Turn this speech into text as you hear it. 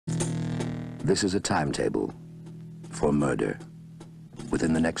This is a timetable for murder.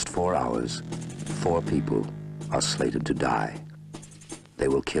 Within the next 4 hours, 4 people are slated to die. They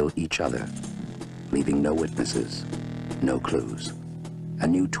will kill each other, leaving no witnesses, no clues. A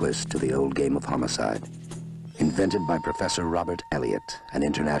new twist to the old game of homicide. Invented by Professor Robert Elliott, an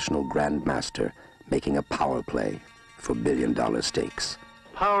international grandmaster, making a power play for billion-dollar stakes.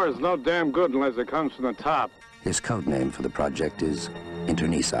 Power is no damn good unless it comes from the top. His code name for the project is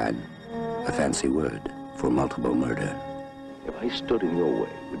Internecine, a fancy word for multiple murder. If I stood in your way,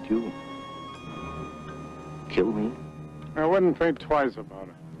 would you kill me? I wouldn't think twice about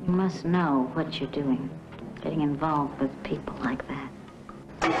it. You must know what you're doing, getting involved with people like that.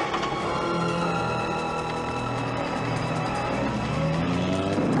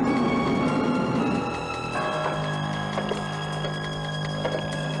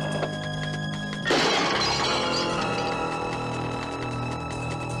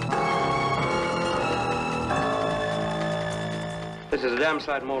 This is a damn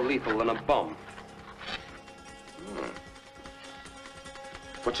sight more lethal than a bomb.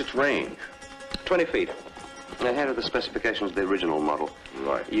 What's its range? 20 feet. Ahead of the specifications of the original model.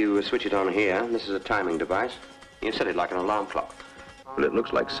 Right. You switch it on here. This is a timing device. You set it like an alarm clock. Well, it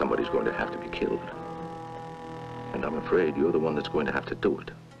looks like somebody's going to have to be killed. And I'm afraid you're the one that's going to have to do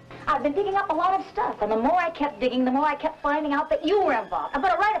it. I've been digging up a lot of stuff, and the more I kept digging, the more I kept finding out that you were involved. I'm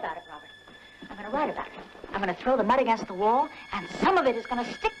going to write about it, Robert. I'm going to write about it. I'm going to throw the mud against the wall, and some of it is going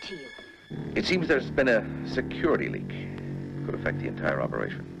to stick to you. It seems there's been a security leak. Could affect the entire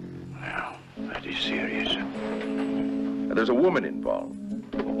operation. Well, that is serious. And there's a woman involved.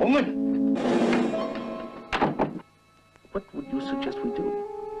 A woman? What would you suggest we do?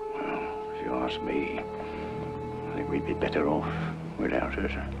 Well, if you ask me, I think we'd be better off without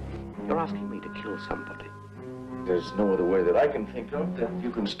her. You're asking me to kill somebody. There's no other way that I can think of that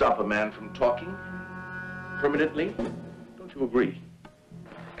you can stop a man from talking permanently. Don't you agree?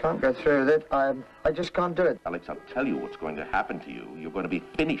 Can't go through with it. I just can't do it. Alex, I'll tell you what's going to happen to you. You're going to be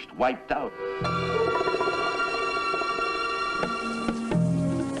finished, wiped out.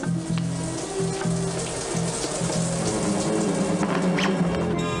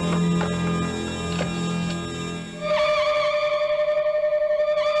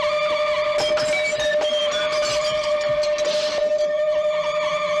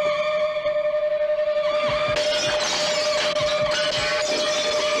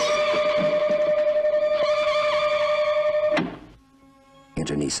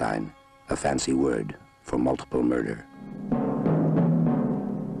 Internecine, a fancy word for multiple murder.